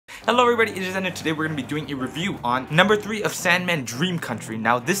Hello everybody, it is Zen, and today we're going to be doing a review on number 3 of Sandman Dream Country.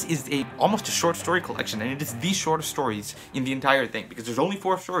 Now this is almost a short story collection, and it is the shortest stories in the entire thing because there's only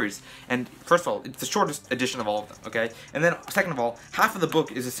 4 stories, and first of all, it's the shortest edition of all of them, okay? And then second of all, half of the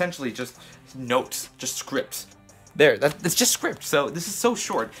book is essentially just notes, just scripts. That's just script, so this is so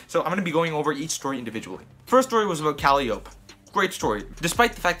short. So I'm going to be going over each story individually. First story was about Calliope. Great story.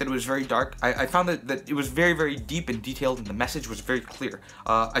 Despite the fact that it was very dark, I found that it was very, very deep and detailed, and the message was very clear.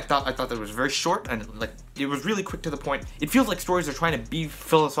 I thought that it was very short, and it was really quick to the point. It feels like stories are trying to be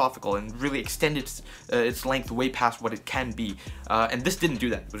philosophical and really extend its length way past what it can be. And this didn't do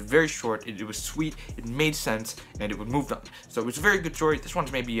that. It was very short, it was sweet, it made sense, and it moved on. So it was a very good story. This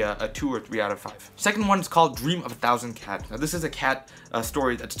one's maybe a 2 or 3 out of 5. Second one is called Dream of a Thousand Cats. Now this is a cat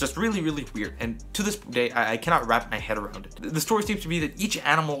story that's just really, really weird, and to this day I cannot wrap my head around it. The story seems to be that each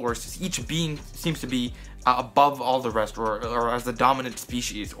animal or each being seems to be above all the rest, or as the dominant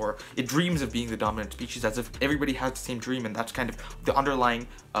species, or it dreams of being the dominant species, as if everybody has the same dream, and that's kind of the underlying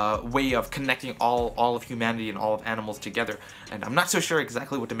way of connecting all of humanity and all of animals together. And I'm not so sure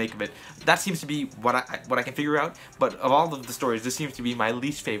exactly what to make of it. That seems to be what I can figure out, but of all of the stories, this seems to be my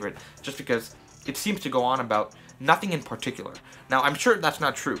least favorite, just because it seems to go on about nothing in particular. Now, I'm sure that's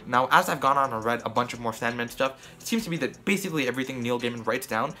not true. Now, as I've gone on and read a bunch of more Sandman stuff, it seems to be that basically everything Neil Gaiman writes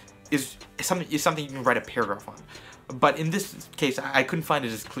down is something you can write a paragraph on. But in this case, I couldn't find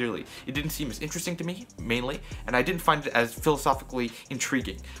it as clearly. It didn't seem as interesting to me, mainly, and I didn't find it as philosophically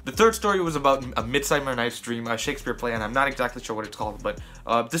intriguing. The third story was about A Midsummer Night's Dream, a Shakespeare play, and I'm not exactly sure what it's called, but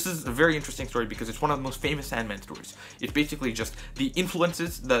this is a very interesting story because it's one of the most famous Sandman stories. It's basically just the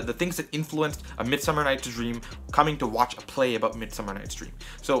influences, the things that influenced A Midsummer Night's Dream coming to watch a play about Midsummer Night's Dream.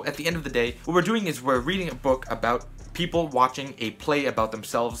 So at the end of the day, what we're doing is we're reading a book about people watching a play about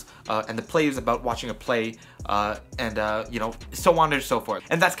themselves, and the play is about watching a play, you know, so on and so forth.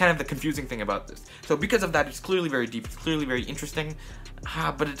 And that's kind of the confusing thing about this. So because of that, it's clearly very deep, it's clearly very interesting,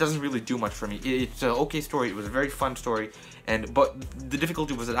 but it doesn't really do much for me. It's an okay story, it was a very fun story, but the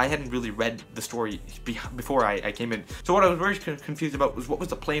difficulty was that I hadn't really read the story before I came in. So what I was very confused about was what was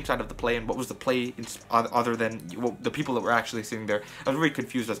the play inside of the play, and what was the play other than the people that were actually sitting there. I was very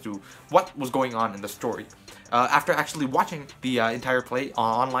confused as to what was going on in the story. After actually watching the entire play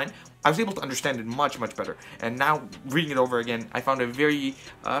online, I was able to understand it much better, and now reading it over again, I found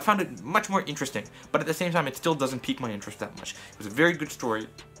it much more interesting, but at the same time, it still doesn't pique my interest that much. It was a very good story.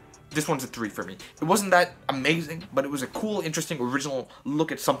 This one's a 3 for me. It wasn't that amazing, but it was a cool, interesting, original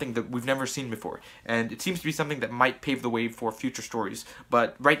look at something that we've never seen before, and it seems to be something that might pave the way for future stories,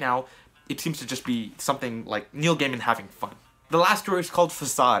 but right now, it seems to just be something like Neil Gaiman having fun. The last story is called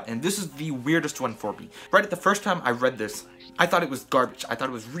Facade, and this is the weirdest one for me. Right at the first time I read this, I thought it was garbage. I thought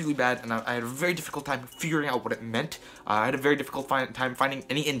it was really bad, and I had a very difficult time figuring out what it meant. I had a very difficult time finding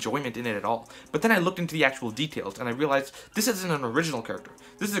any enjoyment in it at all. But then I looked into the actual details, and I realized this isn't an original character.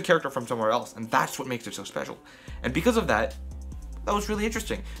 This is a character from somewhere else, and that's what makes it so special. And because of that, that was really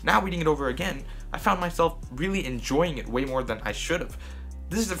interesting. Now reading it over again, I found myself really enjoying it way more than I should have.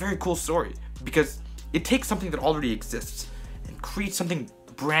 This is a very cool story, because it takes something that already exists and creates something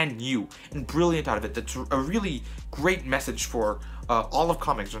brand new and brilliant out of it. That's a really great message for all of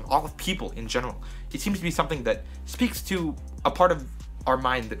comics and all of people in general. It seems to be something that speaks to a part of our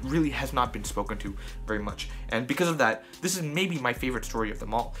mind that really has not been spoken to very much, and because of that, this is maybe my favorite story of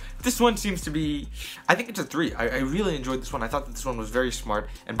them all. This one seems to be, I think it's a 3. I really enjoyed this one. I thought that this one was very smart,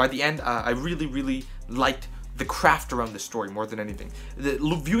 and by the end, I really liked the craft around this story more than anything.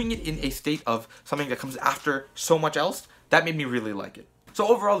 Viewing it in a state of something that comes after so much else, that made me really like it. So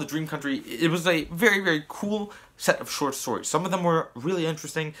overall, the Dream Country, it was a very cool set of short stories. Some of them were really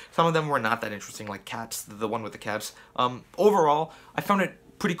interesting, some of them were not that interesting, like Cats, the one with the cats. Overall, I found it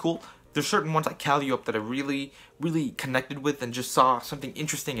pretty cool. There's certain ones like Calliope that I really connected with and just saw something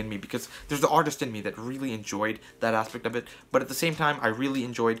interesting in me, because there's the artist in me that really enjoyed that aspect of it. But at the same time, I really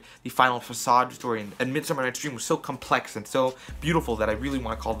enjoyed the final Facade story, and Midsummer Night's Dream was so complex and so beautiful that I really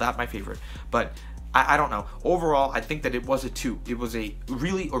want to call that my favorite. But I don't know. Overall, I think that it was a 2. It was a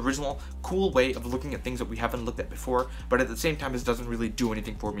really original, cool way of looking at things that we haven't looked at before, but at the same time, this doesn't really do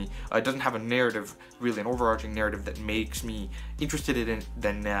anything for me. It doesn't have a narrative, really an overarching narrative that makes me interested in it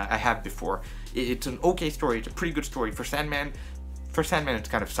than I have before. It's an okay story. It's a pretty good story. For Sandman, it's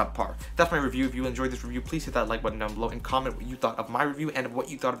kind of subpar. That's my review. If you enjoyed this review, please hit that like button down below and comment what you thought of my review and what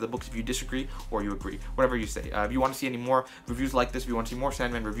you thought of the books if you disagree or you agree. Whatever you say. If you want to see any more reviews like this, if you want to see more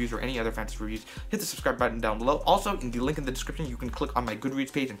Sandman reviews or any other fantasy reviews, hit the subscribe button down below. Also, in the link in the description, you can click on my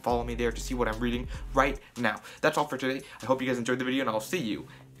Goodreads page and follow me there to see what I'm reading right now. That's all for today. I hope you guys enjoyed the video, and I'll see you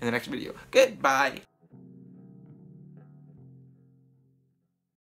in the next video. Goodbye!